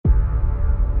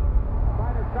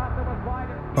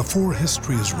Before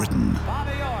history is written,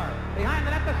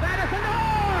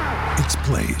 it's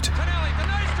played.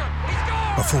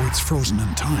 Before it's frozen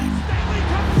in time,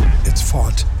 it's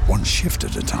fought one shift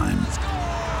at a time.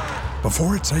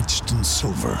 Before it's etched in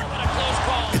silver,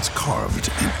 it's carved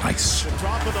in ice.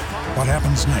 What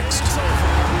happens next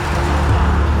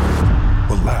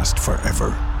will last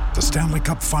forever. The Stanley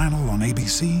Cup Final on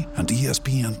ABC and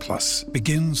ESPN Plus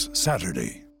begins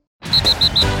Saturday.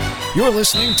 You're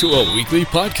listening to a weekly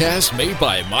podcast made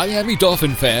by Miami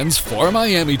Dolphin fans for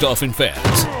Miami Dolphin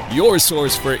fans. Your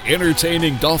source for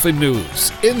entertaining Dolphin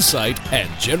news, insight, and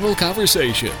general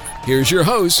conversation. Here's your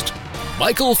host,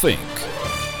 Michael Fink.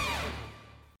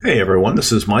 Hey everyone,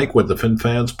 this is Mike with the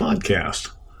Finfans podcast.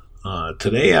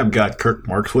 Today I've got Kirk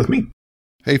Marks with me.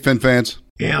 Hey Finfans.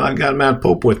 And I've got Matt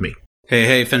Pope with me.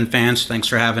 Hey Finfans, thanks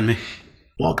for having me.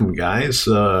 Welcome guys.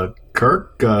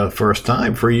 Kirk, first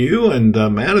time for you, and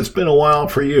Matt, it's been a while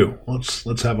for you.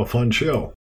 Let's have a fun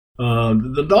show.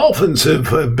 The Dolphins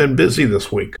have been busy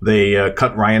this week. They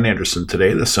cut Ryan Anderson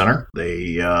today, the center.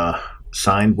 They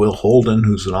signed Will Holden,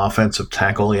 who's an offensive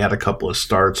tackle. He had a couple of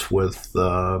starts with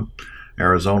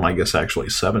Arizona, I guess actually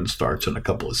 7 starts in a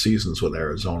couple of seasons with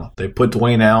Arizona. They put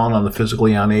Dwayne Allen on the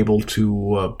physically unable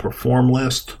to perform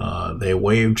list. They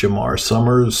waived Jamar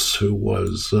Summers, who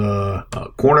was a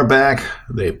cornerback.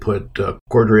 They put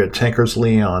Cordrea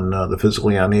Tankersley on the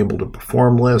physically unable to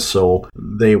perform list. So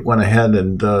they went ahead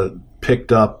and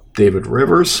picked up David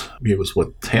Rivers. He was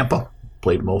with Tampa,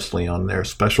 played mostly on their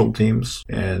special teams,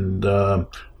 and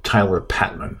Tyler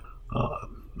Patman,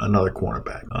 another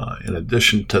cornerback. In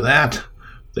addition to that,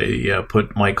 they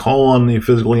put Mike Hall on the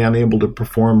physically unable to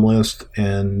perform list.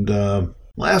 And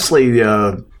lastly,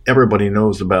 everybody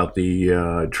knows about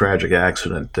the tragic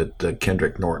accident that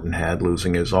Kendrick Norton had,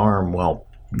 losing his arm. Well,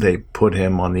 they put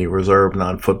him on the reserve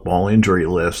non-football injury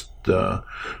list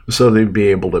so they'd be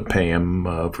able to pay him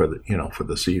for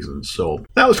the season. So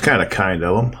that was kind of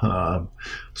them.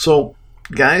 So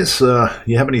guys,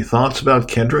 you have any thoughts about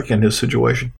Kendrick and his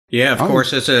situation? Yeah, of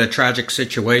course, it's a tragic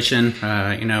situation.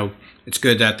 It's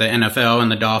good that the NFL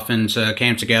and the Dolphins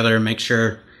came together and make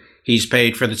sure he's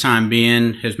paid for the time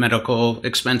being. His medical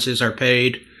expenses are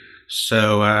paid.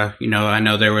 So, I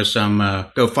know there was some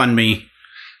GoFundMe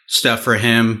stuff for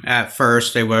him at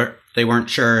first. They weren't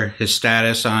sure his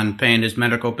status on paying his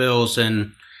medical bills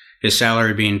and his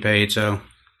salary being paid. So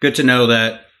good to know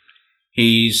that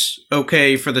he's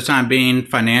okay for the time being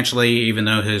financially, even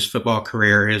though his football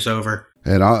career is over.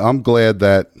 And I'm glad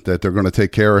that they're going to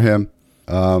take care of him.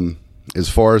 As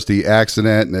far as the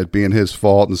accident and it being his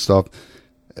fault and stuff,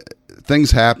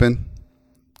 things happen.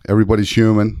 Everybody's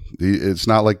human. It's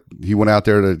not like he went out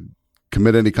there to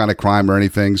commit any kind of crime or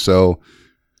anything. So,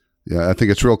 yeah, I think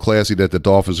it's real classy that the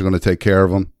Dolphins are going to take care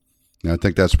of him. And I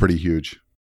think that's pretty huge.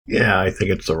 Yeah, I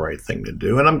think it's the right thing to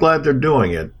do, and I'm glad they're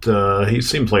doing it. He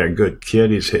seems like a good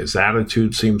kid. His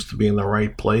attitude seems to be in the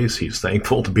right place. He's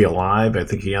thankful to be alive. I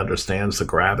think he understands the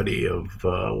gravity of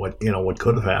what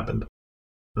could have happened.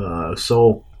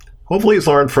 So hopefully he's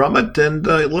learned from it. And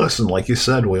listen, like you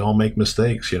said, we all make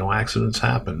mistakes. Accidents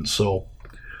happen. So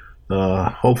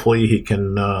hopefully he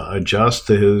can adjust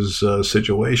to his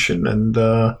situation and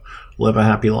live a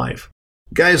happy life.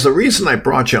 Guys, the reason I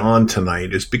brought you on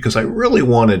tonight is because I really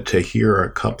wanted to hear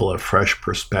a couple of fresh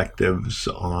perspectives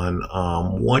on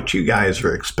what you guys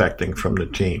are expecting from the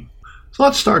team. So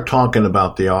let's start talking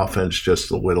about the offense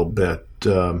just a little bit.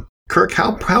 Kirk,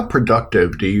 how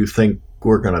productive do you think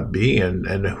we're going to be, and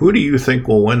who do you think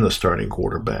will win the starting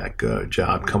quarterback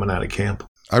job coming out of camp?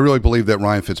 I really believe that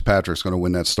Ryan Fitzpatrick's going to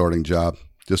win that starting job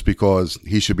just because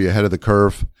he should be ahead of the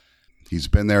curve. He's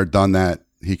been there, done that.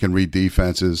 He can read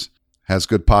defenses, has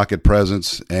good pocket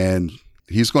presence, and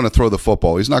he's going to throw the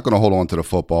football. He's not going to hold on to the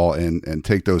football and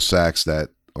take those sacks that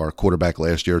our quarterback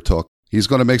last year took. He's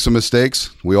going to make some mistakes.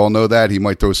 We all know that. He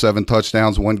might throw 7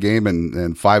 touchdowns one game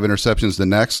and 5 interceptions the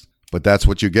next, but that's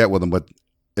what you get with him. But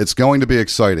it's going to be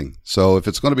exciting. So if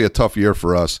it's going to be a tough year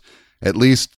for us, at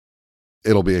least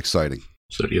it'll be exciting.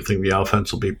 So do you think the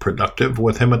offense will be productive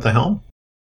with him at the helm?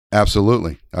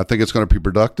 Absolutely. I think it's going to be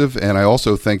productive, and I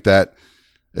also think that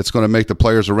it's going to make the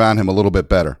players around him a little bit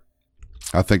better.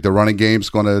 I think the running game's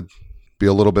going to be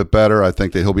a little bit better. I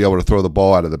think that he'll be able to throw the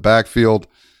ball out of the backfield.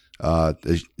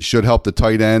 It should help the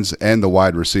tight ends and the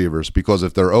wide receivers because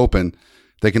if they're open,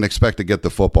 they can expect to get the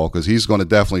football because he's going to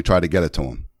definitely try to get it to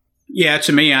them. Yeah,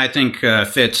 to me, I think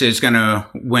Fitz is going to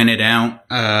win it out.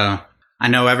 I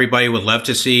know everybody would love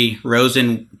to see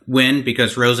Rosen win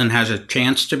because Rosen has a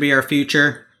chance to be our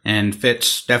future, and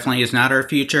Fitz definitely is not our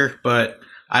future, but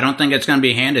I don't think it's going to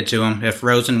be handed to him. If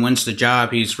Rosen wins the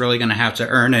job, he's really going to have to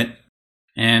earn it.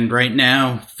 And right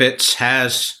now, Fitz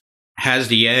has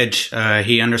the edge.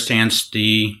 He understands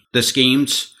the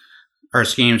schemes. Our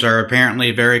schemes are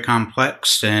apparently very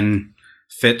complex, and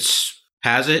Fitz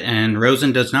has it, and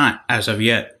Rosen does not as of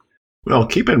yet. Well,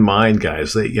 keep in mind,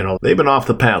 guys, they've been off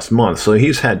the past month, so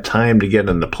he's had time to get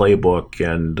in the playbook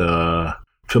and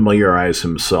familiarize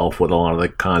himself with a lot of the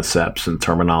concepts and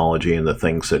terminology and the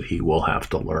things that he will have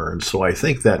to learn. So I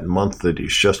think that month that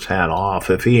he's just had off,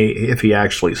 if he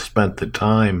actually spent the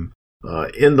time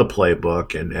in the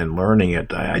playbook and learning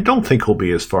it, I don't think he'll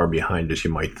be as far behind as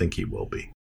you might think he will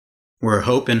be. We're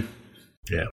hoping.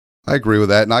 Yeah. I agree with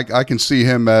that, and I can see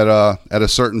him at a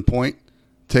certain point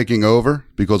taking over,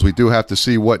 because we do have to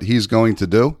see what he's going to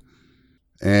do.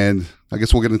 And I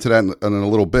guess we'll get into that in a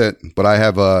little bit, but I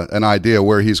have an idea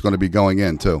where he's going to be going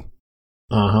in too.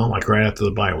 Like right after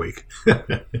the bye week.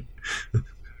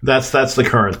 That's the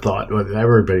current thought. What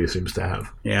everybody seems to have.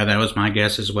 Yeah, that was my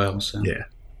guess as well. So. Yeah.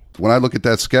 When I look at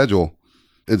that schedule,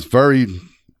 it's very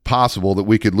possible that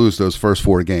we could lose those first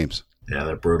 4 games. Yeah,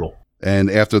 they're brutal.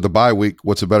 And after the bye week,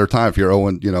 what's a better time if you're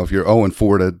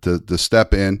 0-4 to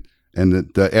step in?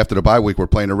 And after the bye week, we're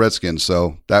playing the Redskins,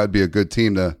 so that would be a good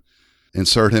team to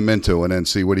insert him into, and then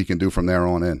see what he can do from there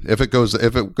on in. If it goes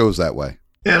that way.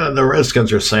 Yeah, and the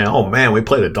Redskins are saying, "Oh man, we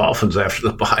play the Dolphins after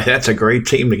the bye. That's a great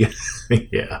team to get."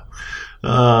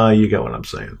 Yeah, you get what I'm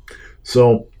saying.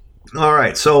 So, all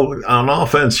right. So on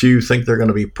offense, you think they're going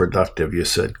to be productive? You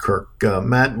said, Kirk.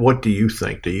 Matt, what do you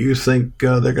think? Do you think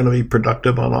they're going to be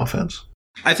productive on offense?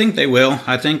 I think they will.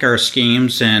 I think our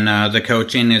schemes and the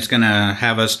coaching is going to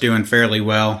have us doing fairly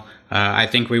well. I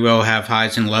think we will have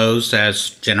highs and lows, as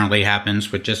generally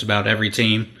happens with just about every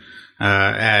team.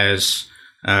 As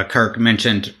Kirk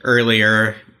mentioned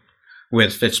earlier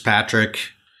with Fitzpatrick,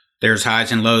 there's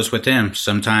highs and lows with him.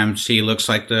 Sometimes he looks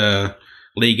like the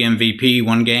league MVP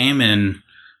one game and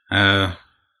one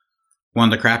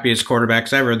of the crappiest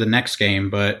quarterbacks ever the next game.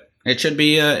 But it should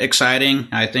be exciting.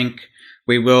 I think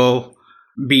we will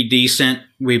be decent.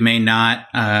 We may not,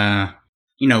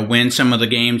 win some of the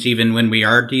games even when we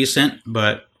are decent,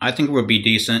 but I think we'll be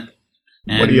decent.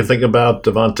 And what do you think about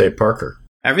Devontae Parker?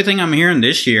 Everything I'm hearing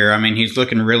this year, I mean, he's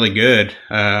looking really good.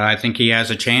 I think he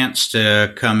has a chance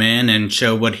to come in and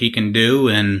show what he can do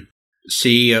and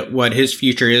see what his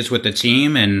future is with the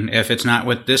team. And if it's not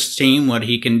with this team, what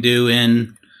he can do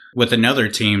with another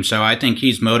team. So I think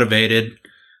he's motivated.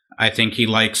 I think he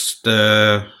likes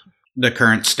the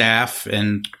current staff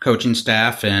and coaching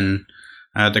staff and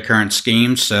the current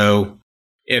scheme. So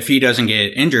if he doesn't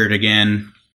get injured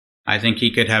again, I think he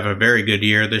could have a very good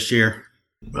year this year.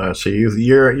 So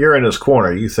you're in his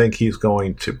corner. You think he's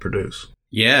going to produce?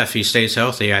 Yeah, if he stays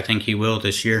healthy, I think he will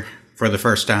this year for the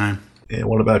first time. And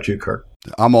what about you, Kirk?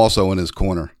 I'm also in his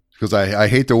corner because I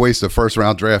hate to waste a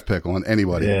first-round draft pick on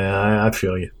anybody. Yeah, I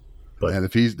feel you. But and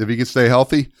if he can stay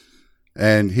healthy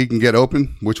and he can get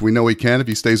open, which we know he can if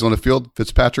he stays on the field,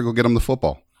 Fitzpatrick will get him the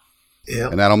football. Yeah,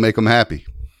 and that'll make him happy.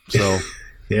 So.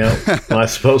 Yeah, well, I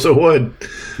suppose it would.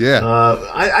 Yeah.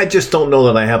 I just don't know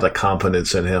that I have the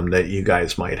confidence in him that you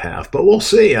guys might have. But we'll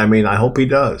see. I mean, I hope he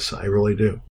does. I really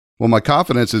do. Well, my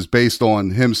confidence is based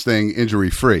on him staying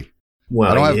injury-free.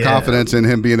 Well, I don't have confidence in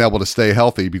him being able to stay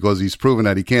healthy because he's proven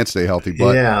that he can't stay healthy.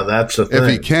 But yeah, that's the thing. If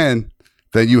he can,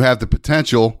 then you have the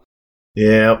potential.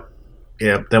 Yep.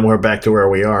 Then we're back to where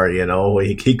we are,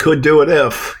 He could do it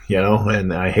if,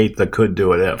 and I hate the could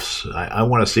do it ifs. I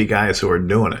want to see guys who are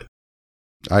doing it.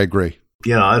 I agree.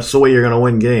 That's the way you're going to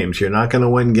win games. You're not going to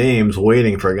win games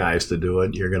waiting for guys to do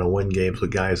it. You're going to win games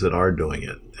with guys that are doing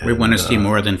it. We want to see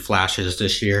more than flashes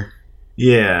this year.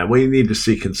 Yeah, we need to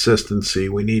see consistency.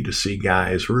 We need to see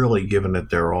guys really giving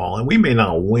it their all. And we may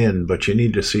not win, but you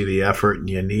need to see the effort, and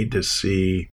you need to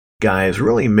see guys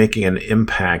really making an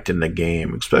impact in the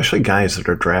game, especially guys that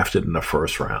are drafted in the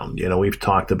first round. We've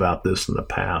talked about this in the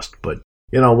past, but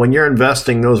when you're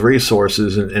investing those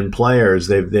resources in players,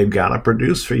 they've got to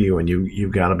produce for you, and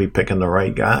you've got to be picking the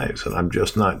right guys. And I'm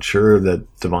just not sure that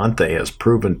Devontae has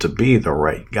proven to be the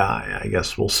right guy. I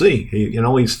guess we'll see.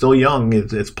 He's still young.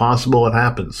 It's possible it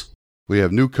happens. We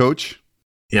have new coach.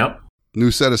 Yep. New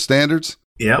set of standards.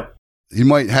 Yep. He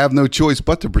might have no choice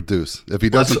but to produce. If he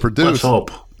doesn't produce, let's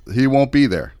hope. He won't be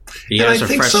there. And I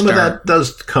think some of that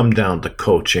does come down to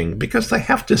coaching because they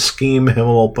have to scheme him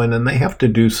open and they have to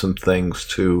do some things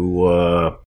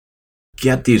to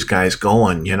get these guys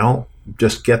going,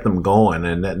 just get them going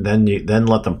and then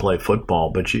let them play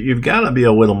football. But you've got to be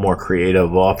a little more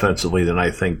creative offensively than I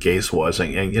think Gase was.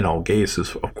 And Gase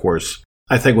is, of course,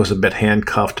 I think was a bit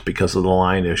handcuffed because of the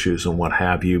line issues and what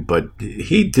have you, but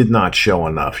he did not show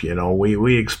enough.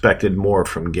 We expected more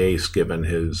from Gase given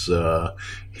his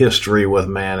history with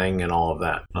Manning and all of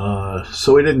that.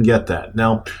 So we didn't get that.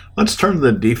 Now, let's turn to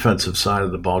the defensive side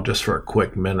of the ball just for a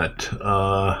quick minute.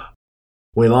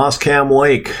 We lost Cam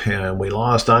Wake, and we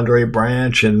lost Andre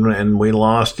Branch, and we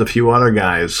lost a few other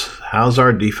guys. How's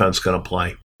our defense going to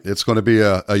play? It's going to be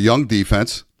a young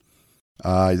defense.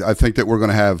 I think that we're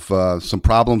going to have some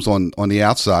problems on the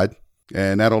outside,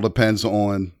 and that all depends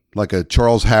on like a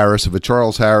Charles Harris. If a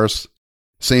Charles Harris,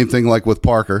 same thing like with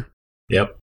Parker.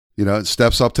 Yep.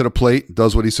 Steps up to the plate,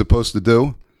 does what he's supposed to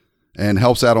do, and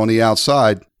helps out on the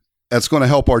outside. That's going to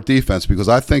help our defense because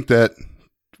I think that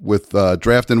with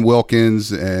drafting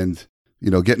Wilkins and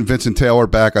getting Vincent Taylor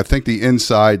back, I think the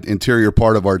interior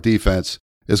part of our defense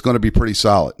is going to be pretty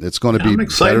solid. It's going to be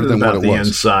better than what it was. I'm excited about the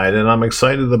inside, and I'm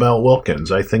excited about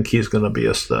Wilkins. I think he's going to be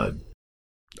a stud.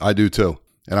 I do too.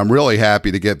 And I'm really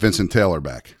happy to get Vincent Taylor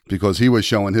back because he was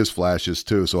showing his flashes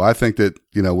too. So I think that,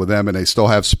 with them, and they still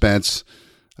have Spence,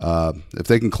 if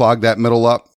they can clog that middle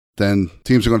up, then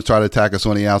teams are going to try to attack us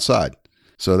on the outside.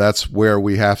 So that's where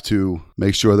we have to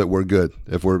make sure that we're good.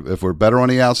 If we're better on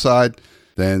the outside,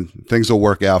 then things will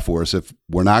work out for us. If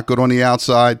we're not good on the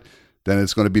outside, then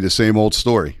it's going to be the same old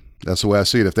story. That's the way I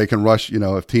see it. If they can rush,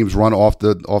 if teams run off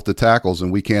the tackles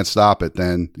and we can't stop it,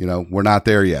 then, we're not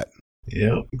there yet.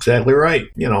 Yeah, exactly right.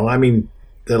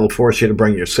 That'll force you to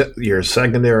bring your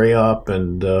secondary up,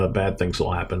 and bad things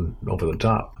will happen over the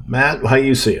top. Matt, how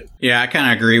you see it? Yeah, I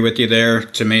kind of agree with you there.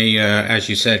 To me, as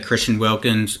you said, not Christian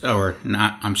Wilkins.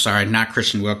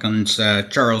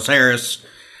 Charles Harris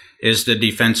is the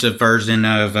defensive version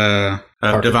of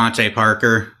Devontae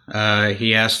Parker.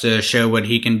 He has to show what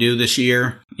he can do this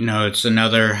year. It's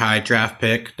another high draft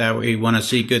pick that we want to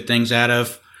see good things out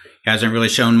of. He hasn't really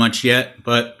shown much yet,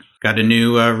 but got a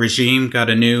new regime, got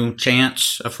a new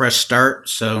chance, a fresh start.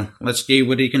 So let's see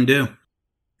what he can do.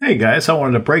 Hey guys, I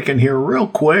wanted to break in here real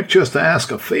quick just to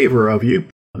ask a favor of you.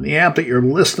 On the app that you're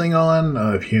listening on,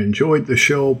 if you enjoyed the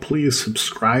show, please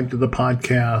subscribe to the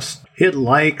podcast. Hit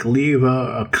like, leave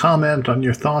a comment on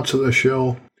your thoughts of the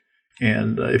show.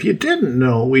 And if you didn't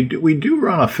know, we do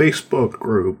run a Facebook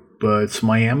group. It's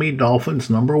Miami Dolphins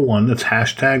 #1. That's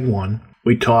 #1.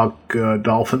 We talk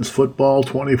Dolphins football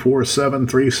 24/7,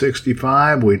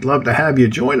 365. We'd love to have you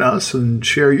join us and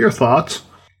share your thoughts.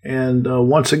 And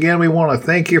once again, we want to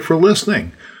thank you for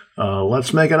listening.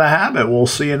 Let's make it a habit. We'll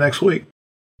see you next week.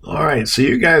 All right, so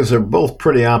you guys are both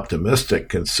pretty optimistic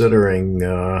considering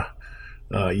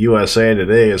USA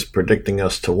Today is predicting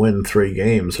us to win 3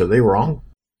 games. Are they wrong?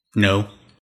 No.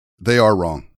 They are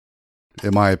wrong,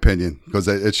 in my opinion, because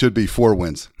it should be 4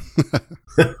 wins.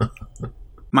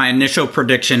 My initial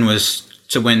prediction was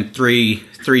to win three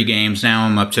games. Now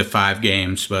I'm up to 5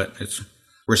 games, but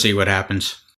we'll see what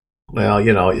happens. Well,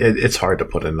 it's hard to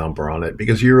put a number on it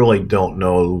because you really don't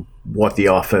know what the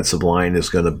offensive line is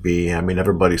going to be.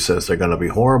 Everybody says they're going to be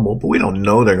horrible, but we don't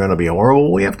know they're going to be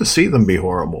horrible. We have to see them be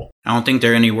horrible. I don't think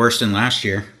they're any worse than last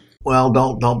year. Well,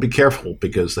 don't be careful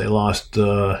because they lost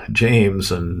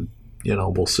James, and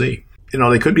we'll see.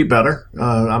 They could be better.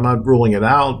 I'm not ruling it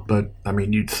out, but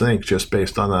you'd think just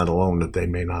based on that alone that they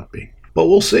may not be. But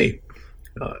we'll see.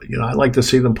 I'd like to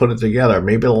see them put it together.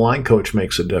 Maybe the line coach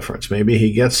makes a difference. Maybe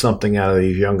he gets something out of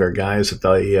these younger guys that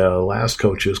the last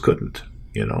coaches couldn't.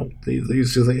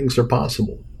 These things are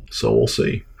possible. So we'll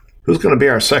see. Who's going to be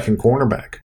our second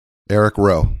cornerback? Eric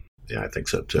Rowe. Yeah, I think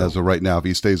so too. As of right now, if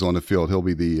he stays on the field, he'll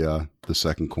be the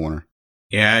second corner.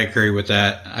 Yeah, I agree with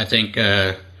that. I think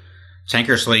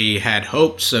Tankersley had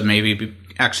hopes of maybe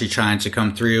actually trying to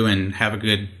come through and have a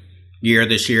good year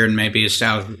this year and maybe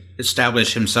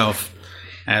establish himself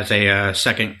as a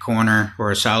second corner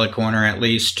or a solid corner at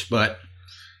least. But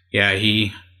yeah,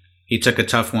 he took a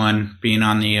tough one being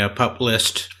on the PUP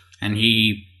list, and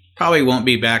he probably won't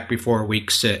be back before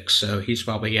week 6, so he's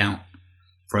probably out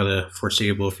for the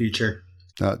foreseeable future.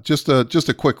 Just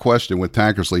a quick question with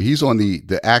Tankersley. He's on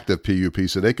the active PUP,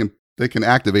 so they can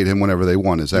activate him whenever they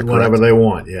want. Is that correct? Whenever they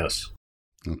want, yes.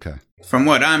 Okay. From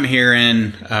what I'm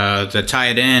hearing, the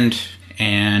tight end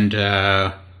and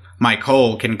Mike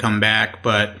Hull can come back,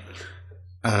 but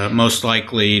most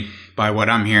likely, by what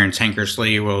I'm hearing,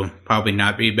 Tankersley will probably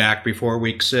not be back before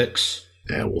week 6.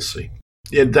 Yeah, we'll see.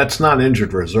 Yeah, that's not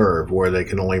injured reserve where they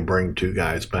can only bring 2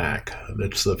 guys back.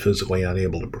 It's the physically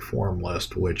unable to perform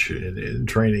list, which in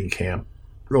training camp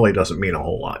really doesn't mean a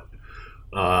whole lot.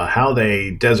 How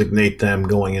they designate them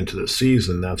going into the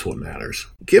season, that's what matters.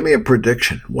 Give me a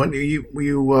prediction. When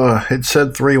you had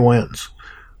said 3 wins.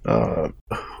 Who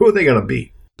are they going to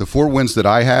beat? The 4 wins that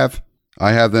I have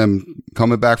them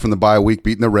coming back from the bye week,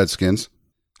 beating the Redskins.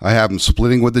 I have them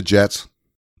splitting with the Jets,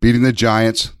 beating the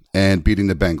Giants, and beating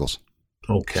the Bengals.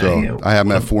 Okay. So I have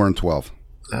them at 4-12.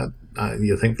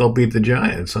 You think they'll beat the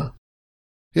Giants, huh?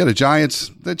 Yeah, the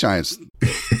Giants.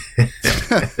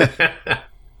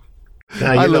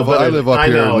 I live up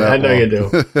here. I know you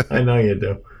do. I know you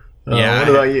do.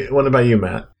 Yeah. What about you,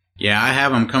 Matt? Yeah, I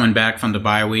have them coming back from the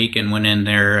bye week and winning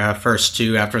their first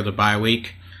two after the bye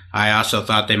week. I also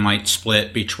thought they might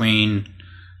split between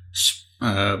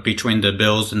the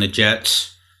Bills and the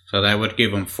Jets, so that would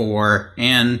give them 4.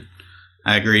 And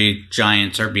I agree,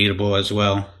 Giants are beatable as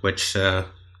well, which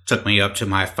took me up to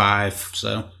my 5.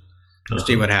 So we'll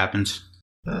see what happens.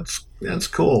 That's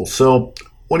cool. So,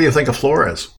 what do you think of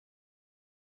Flores?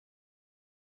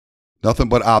 Nothing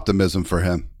but optimism for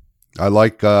him. I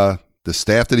like the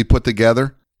staff that he put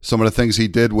together. Some of the things he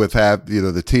did with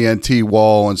the TNT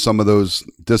wall and some of those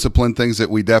discipline things that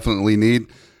we definitely need.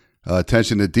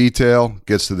 Attention to detail,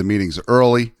 gets to the meetings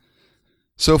early.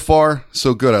 So far,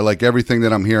 so good. I like everything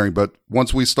that I'm hearing. But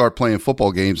once we start playing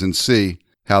football games and see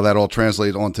how that all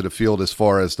translates onto the field as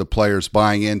far as the players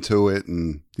buying into it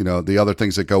and, the other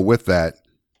things that go with that,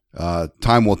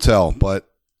 time will tell. But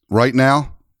right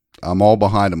now, I'm all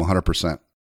behind him 100%.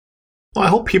 Well, I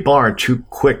hope people aren't too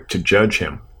quick to judge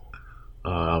him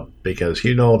because,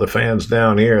 the fans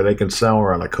down here, they can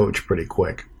sour on a coach pretty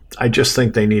quick. I just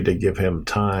think they need to give him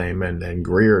time and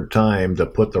Greer time to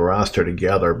put the roster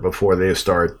together before they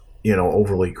start,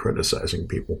 overly criticizing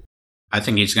people. I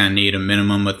think he's going to need a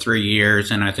minimum of 3 years,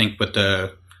 and I think with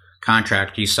the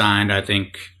contract he signed, I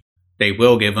think they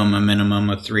will give him a minimum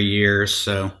of 3 years.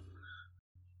 So,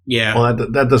 yeah. Well,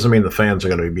 that doesn't mean the fans are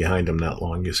going to be behind him that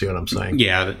long. You see what I'm saying?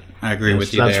 Yeah, I agree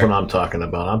with you there. That's what I'm talking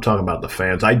about. I'm talking about the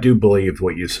fans. I do believe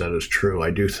what you said is true.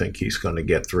 I do think he's going to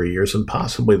get 3 years and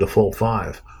possibly the full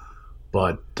 5.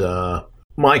 But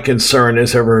my concern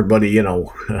is everybody, getting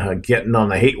on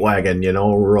the hate wagon,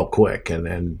 real quick.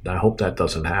 And I hope that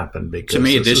doesn't happen because to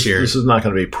me, this is not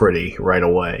going to be pretty right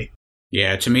away.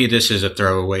 Yeah, to me, this is a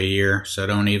throwaway year. So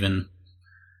don't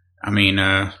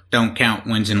count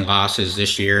wins and losses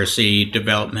this year. See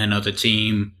development of the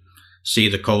team, see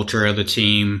the culture of the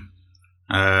team,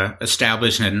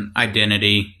 establish an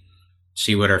identity,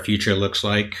 see what our future looks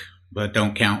like. But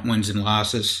don't count wins and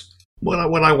losses. What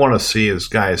I want to see is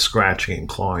guys scratching and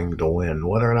clawing to win.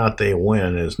 Whether or not they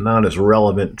win is not as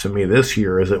relevant to me this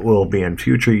year as it will be in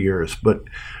future years. But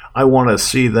I want to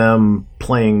see them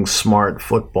playing smart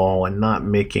football and not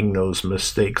making those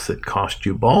mistakes that cost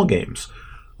you ball games.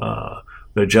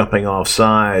 The jumping off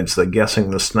sides, the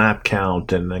guessing the snap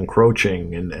count and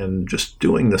encroaching and just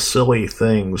doing the silly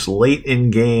things late in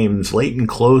games, late in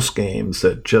close games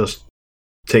that just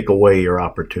take away your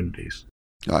opportunities.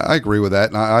 I agree with that,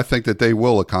 and I think that they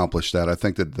will accomplish that. I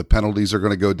think that the penalties are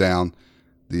going to go down,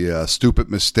 the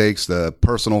stupid mistakes, the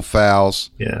personal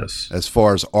fouls, yes, as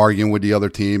far as arguing with the other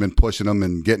team and pushing them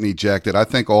and getting ejected. I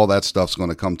think all that stuff's going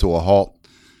to come to a halt.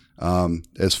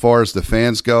 As far as the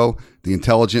fans go, the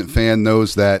intelligent fan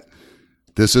knows that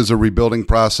this is a rebuilding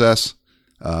process.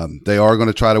 They are going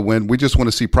to try to win. We just want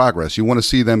to see progress. You want to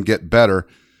see them get better,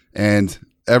 and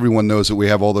everyone knows that we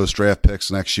have all those draft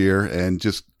picks next year and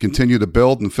just continue to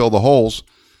build and fill the holes,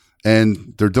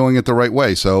 and they're doing it the right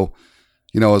way. So,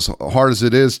 as hard as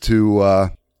it is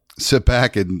to sit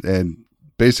back and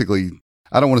basically,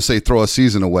 I don't want to say throw a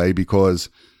season away because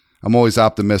I'm always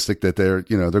optimistic that they're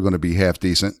going to be half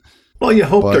decent. Well, you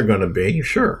hope they're going to be,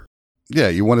 sure. Yeah,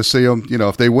 you want to see them,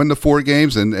 if they win the 4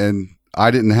 games and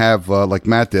I didn't have, like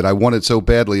Matt did, I wanted so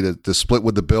badly to split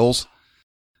with the Bills.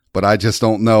 But I just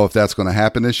don't know if that's going to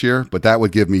happen this year. But that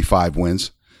would give me 5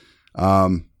 wins.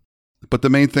 But the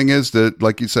main thing is that,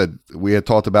 like you said, we had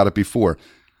talked about it before.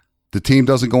 The team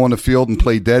doesn't go on the field and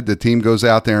play dead. The team goes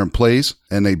out there and plays,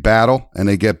 and they battle, and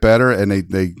they get better, and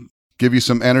they give you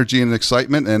some energy and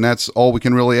excitement, and that's all we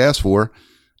can really ask for,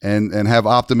 and have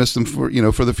optimism for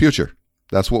for the future.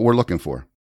 That's what we're looking for.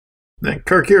 Now,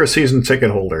 Kirk, you're a season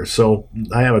ticket holder, so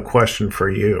I have a question for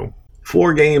you.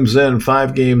 4 games in,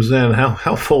 5 games in,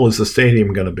 how full is the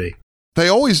stadium going to be? They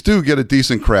always do get a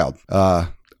decent crowd.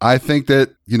 I think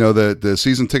that, the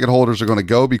season ticket holders are going to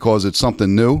go because it's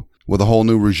something new with a whole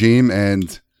new regime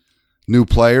and new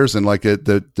players and like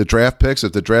the draft picks.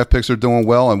 If the draft picks are doing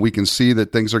well and we can see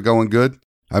that things are going good.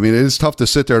 I mean, it is tough to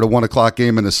sit there at a 1:00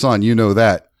 game in the sun. You know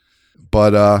that.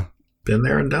 But been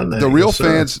there and done that. The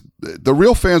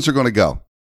real fans are going to go.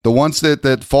 The ones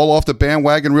that fall off the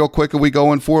bandwagon real quick and we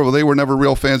go in for, well, they were never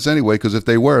real fans anyway, because if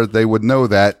they were, they would know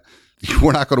that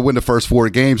we're not going to win the first 4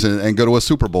 games and go to a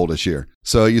Super Bowl this year.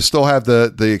 So you still have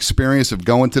the experience of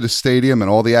going to the stadium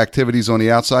and all the activities on the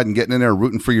outside and getting in there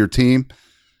rooting for your team.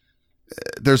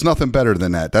 there's nothing better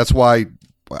than that. That's why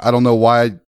I don't know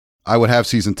why I would have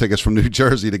season tickets from New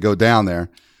Jersey to go down there,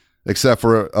 except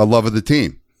for a love of the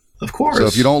team. Of course. So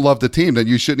if you don't love the team, then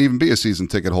you shouldn't even be a season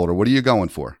ticket holder. What are you going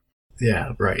for?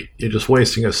 Yeah, right. You're just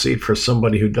wasting a seat for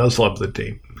somebody who does love the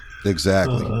team.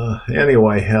 Exactly.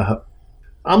 Anyway,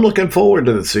 I'm looking forward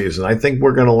to the season. I think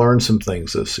we're going to learn some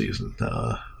things this season.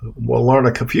 We'll learn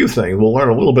a few things. We'll learn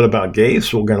a little bit about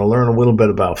Gase. We're going to learn a little bit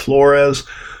about Flores.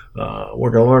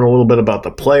 We're going to learn a little bit about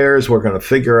the players. We're going to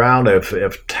figure out if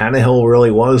Tannehill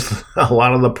really was a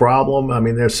lot of the problem. I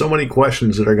mean, there's so many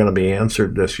questions that are going to be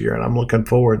answered this year, and I'm looking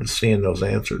forward to seeing those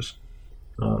answers.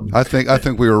 I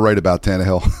think we were right about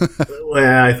Tannehill.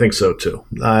 Well, I think so too.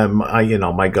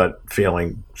 My gut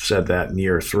feeling said that in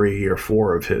year 3 or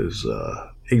 4 of his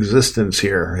existence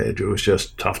here, it was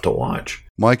just tough to watch.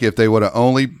 Mike, if they would have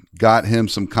only got him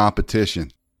some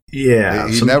competition. Yeah,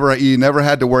 he never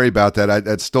had to worry about that.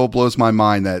 That still blows my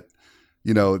mind that,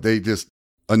 they just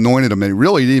anointed him, and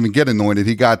really didn't even get anointed.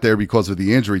 He got there because of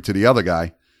the injury to the other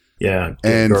guy. Yeah,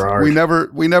 and we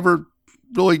never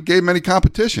really gave him any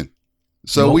competition.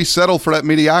 So we settled for that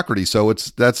mediocrity. So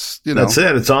that's it.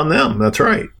 It's on them. That's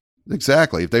right.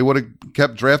 Exactly. If they would have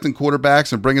kept drafting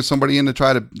quarterbacks and bringing somebody in to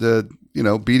try to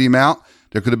beat him out,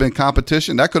 there could have been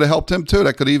competition. That could have helped him too.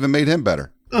 That could have even made him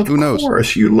better. Who knows? Of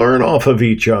course, you learn off of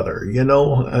each other.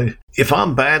 If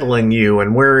I'm battling you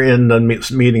and we're in the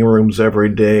meeting rooms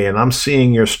every day and I'm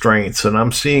seeing your strengths and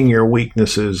I'm seeing your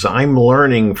weaknesses, I'm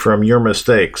learning from your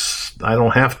mistakes. I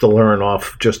don't have to learn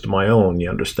off just my own, you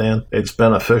understand? It's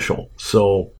beneficial.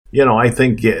 So, I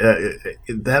think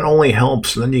that only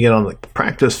helps. And then you get on the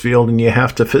practice field and you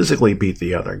have to physically beat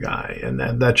the other guy. And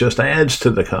that just adds to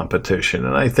the competition.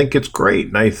 And I think it's great.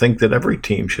 And I think that every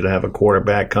team should have a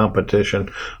quarterback competition,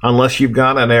 unless you've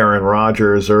got an Aaron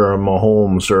Rodgers or a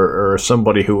Mahomes or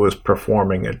somebody who is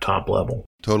performing at top level.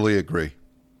 Totally agree.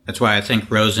 That's why I think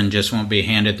Rosen just won't be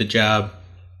handed the job.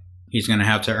 He's going to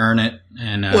have to earn it.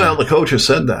 And well, the coach has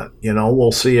said that.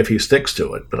 We'll see if he sticks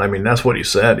to it. But, I mean, that's what he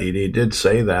said. He did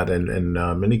say that in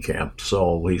minicamp.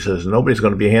 So he says nobody's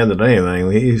going to be handed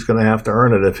anything. He's going to have to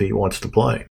earn it if he wants to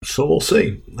play. So we'll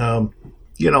see.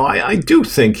 I do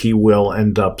think he will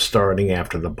end up starting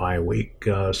after the bye week.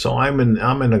 So I'm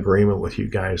in agreement with you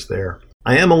guys there.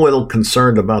 I am a little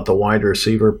concerned about the wide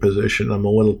receiver position. I'm a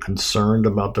little concerned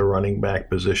about the running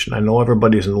back position. I know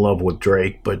everybody's in love with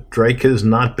Drake, but Drake has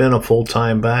not been a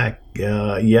full-time back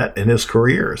yet in his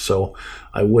career, so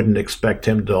I wouldn't expect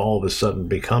him to all of a sudden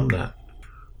become that.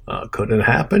 Could it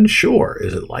happen? Sure.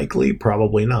 Is it likely?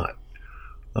 Probably not.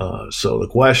 So the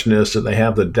question is, do they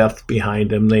have the depth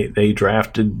behind him? They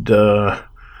drafted the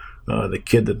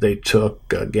kid that they took,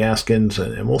 Gaskins,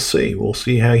 and we'll see. We'll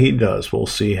see how he does. We'll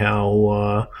see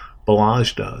how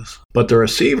Balaj does. But the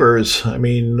receivers, I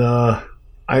mean, I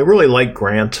really like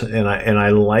Grant and I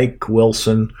like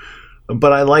Wilson,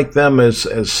 but I like them as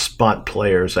spot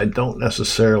players. I don't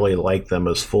necessarily like them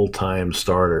as full-time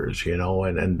starters,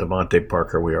 and Devontae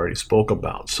Parker we already spoke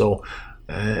about. So.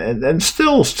 And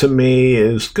Stills, to me,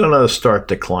 is going to start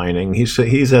declining.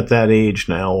 He's at that age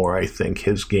now where I think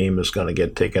his game is going to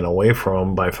get taken away from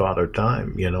him by Father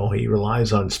Time. He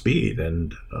relies on speed.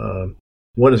 And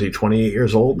what is he, 28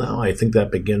 years old now? I think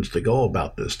that begins to go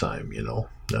about this time,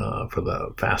 for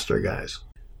the faster guys.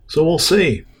 So we'll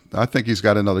see. I think he's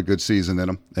got another good season in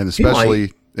him, and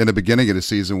especially in the beginning of the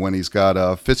season when he's got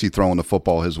Fitzy throwing the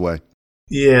football his way.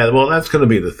 Yeah, well, that's going to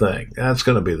be the thing.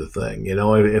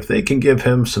 If they can give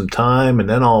him some time, and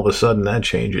then all of a sudden that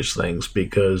changes things,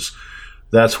 because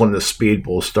that's when the speed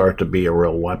will start to be a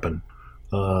real weapon.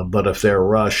 But if they're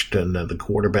rushed and the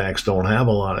quarterbacks don't have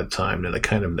a lot of time, then it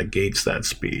kind of negates that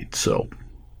speed. So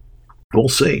we'll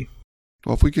see.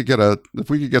 Well, if we could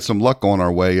get some luck going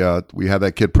our way, we have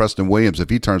that kid Preston Williams. If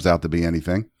he turns out to be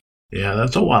anything, yeah,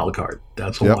 that's a wild card.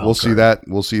 We'll see that.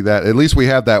 We'll see that. At least we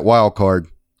have that wild card.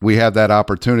 We have that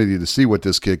opportunity to see what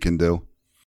this kid can do.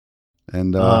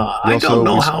 And I don't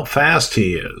know how fast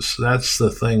he is. That's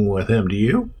the thing with him. Do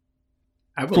you?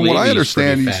 From what I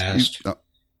understand,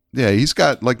 he's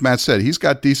got, like Matt said, he's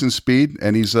got decent speed,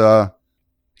 and he's a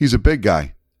big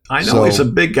guy. I know he's a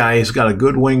big guy. He's got a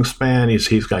good wingspan.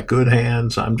 He's got good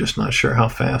hands. I'm just not sure how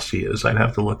fast he is. I'd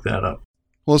have to look that up.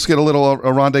 Well, let's get a little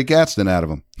Aronde Gadsden out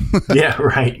of him. Yeah,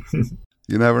 right.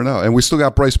 You never know. And we still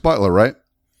got Bryce Butler, right?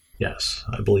 Yes,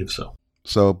 I believe so.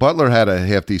 So Butler had a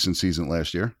half-decent season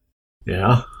last year.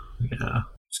 Yeah.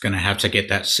 He's going to have to get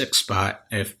that 6th spot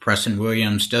if Preston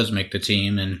Williams does make the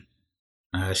team and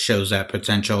shows that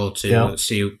potential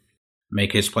to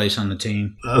make his place on the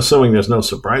team. Assuming there's no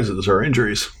surprises or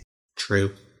injuries.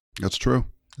 True. That's true.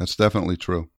 That's definitely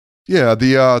true. Yeah,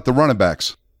 the running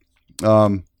backs.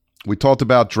 We talked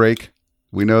about Drake.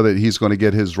 We know that he's going to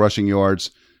get his rushing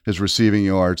yards, his receiving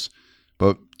yards.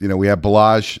 But, we have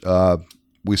Balaj.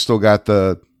 We still got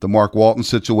the Mark Walton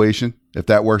situation, if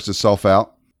that works itself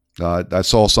out. I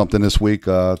saw something this week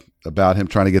about him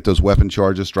trying to get those weapon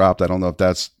charges dropped. I don't know if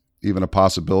that's even a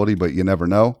possibility, but you never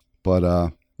know.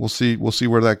 But we'll see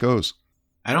where that goes.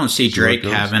 I don't see Drake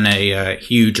having a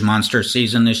huge monster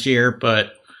season this year,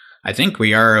 but I think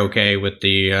we are okay with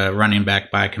the running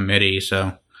back by committee.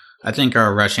 So I think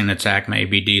our rushing attack may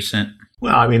be decent.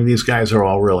 Well, I mean, these guys are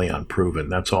all really unproven.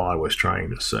 That's all I was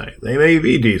trying to say. They may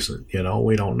be decent,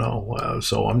 we don't know.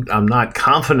 So I'm not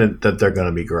confident that they're going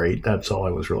to be great. That's all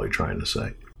I was really trying to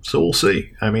say. So we'll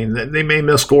see. I mean, they may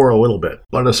misscore a little bit.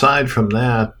 But aside from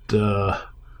that,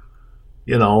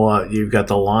 you've got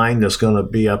the line that's going to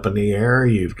be up in the air.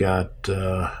 You've got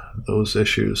those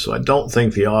issues. So I don't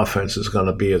think the offense is going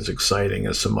to be as exciting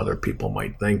as some other people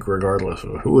might think, regardless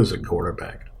of who is a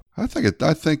quarterback. I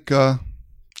think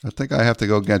I have to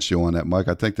go against you on that, Mike.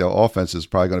 I think the offense is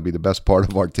probably going to be the best part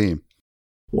of our team.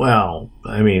 Well,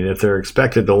 I mean, if they're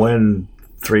expected to win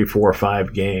 3, 4,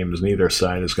 5 games, neither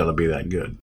side is going to be that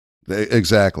good.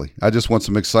 Exactly. I just want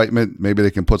some excitement. Maybe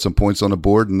they can put some points on the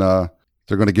board, and they're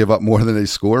going to give up more than they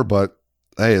score. But,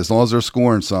 hey, as long as they're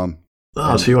scoring some.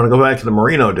 Oh, so you want to go back to the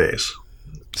Marino days?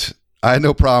 I had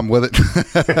no problem with it.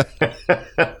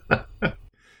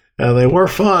 They were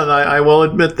fun. I will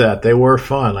admit that. They were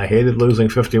fun. I hated losing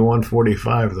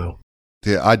 51-45, though.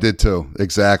 Yeah, I did too.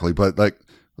 Exactly. But,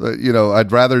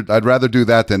 I'd rather do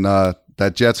that than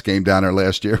that Jets game down there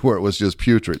last year where it was just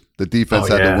putrid. The defense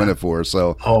had to win it for us.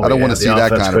 So I don't want to see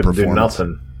that kind of performance. Do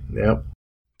nothing.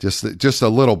 Yep. Just a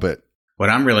little bit.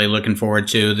 What I'm really looking forward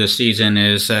to this season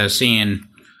is seeing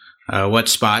what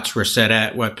spots we're set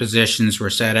at, what positions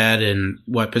we're set at, and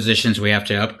what positions we have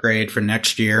to upgrade for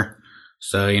next year.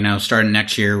 So, starting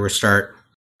next year, we'll start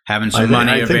having some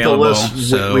money available. I think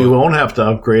the list we won't have to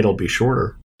upgrade will be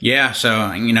shorter. Yeah,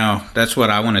 so, that's what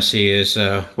I want to see is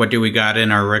what do we got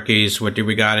in our rookies? What do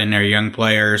we got in our young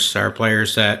players, our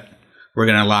players that we're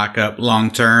going to lock up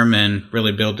long term and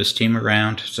really build this team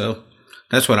around? So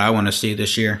that's what I want to see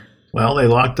this year. Well, they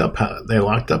locked up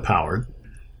Howard.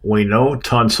 We know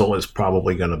Tunsil is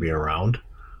probably going to be around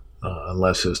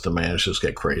unless his demands just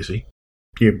get crazy.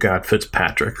 You've got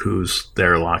Fitzpatrick, who's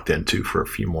they're locked into for a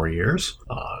few more years.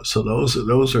 So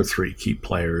those are 3 key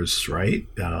players, right?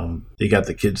 You got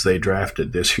the kids they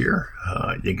drafted this year.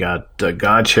 You got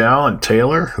Godchow and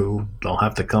Taylor, who they'll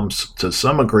have to come to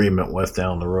some agreement with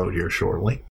down the road here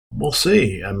shortly. We'll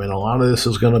see. I mean, a lot of this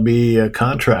is going to be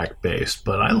contract-based,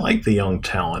 but I like the young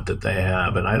talent that they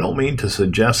have, and I don't mean to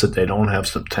suggest that they don't have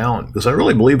some talent, because I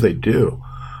really believe they do.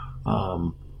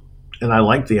 And I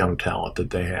like the young talent that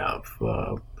they have.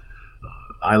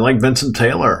 I like Vincent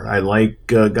Taylor. I like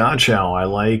Godchow. I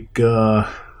like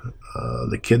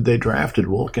the kid they drafted,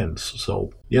 Wilkins.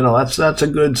 So, that's a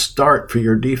good start for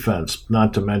your defense,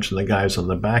 not to mention the guys on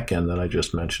the back end that I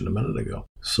just mentioned a minute ago.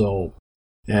 So,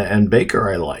 and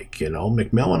Baker I like.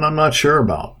 McMillan I'm not sure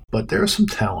about, but there's some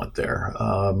talent there.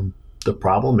 The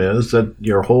problem is that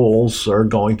your holes are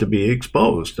going to be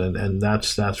exposed, and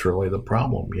that's really the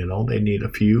problem. They need a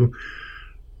few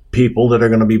people that are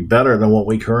going to be better than what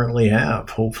we currently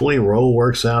have. Hopefully Rowe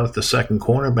works out at the second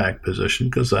cornerback position,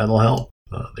 because that'll help.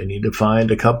 They need to find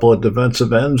a couple of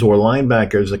defensive ends or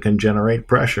linebackers that can generate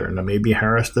pressure, and maybe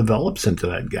Harris develops into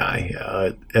that guy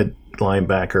at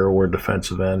linebacker or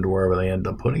defensive end, wherever they end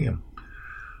up putting him.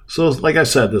 So, like I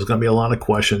said, there's going to be a lot of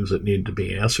questions that need to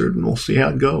be answered, and we'll see how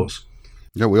it goes.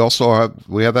 Yeah, we also have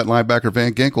that linebacker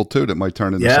Van Ginkel too that might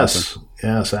turn into something.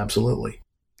 Yes, absolutely.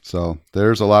 So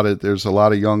there's a lot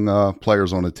of young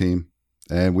players on the team,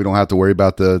 and we don't have to worry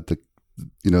about the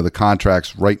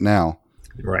contracts right now.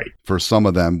 Right. For some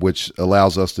of them, which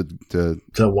allows us to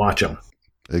watch them.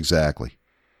 Exactly.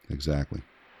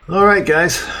 All right,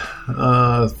 guys.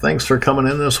 Thanks for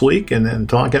coming in this week and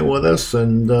talking with us,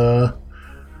 and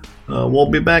we'll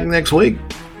be back next week.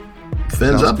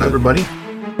 Fins up, good. Everybody.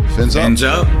 Fins up. Fins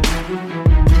up.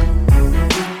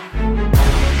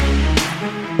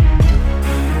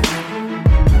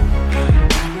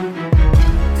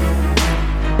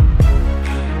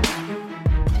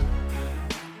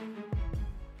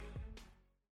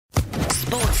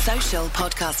 Sports Social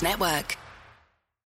Podcast Network.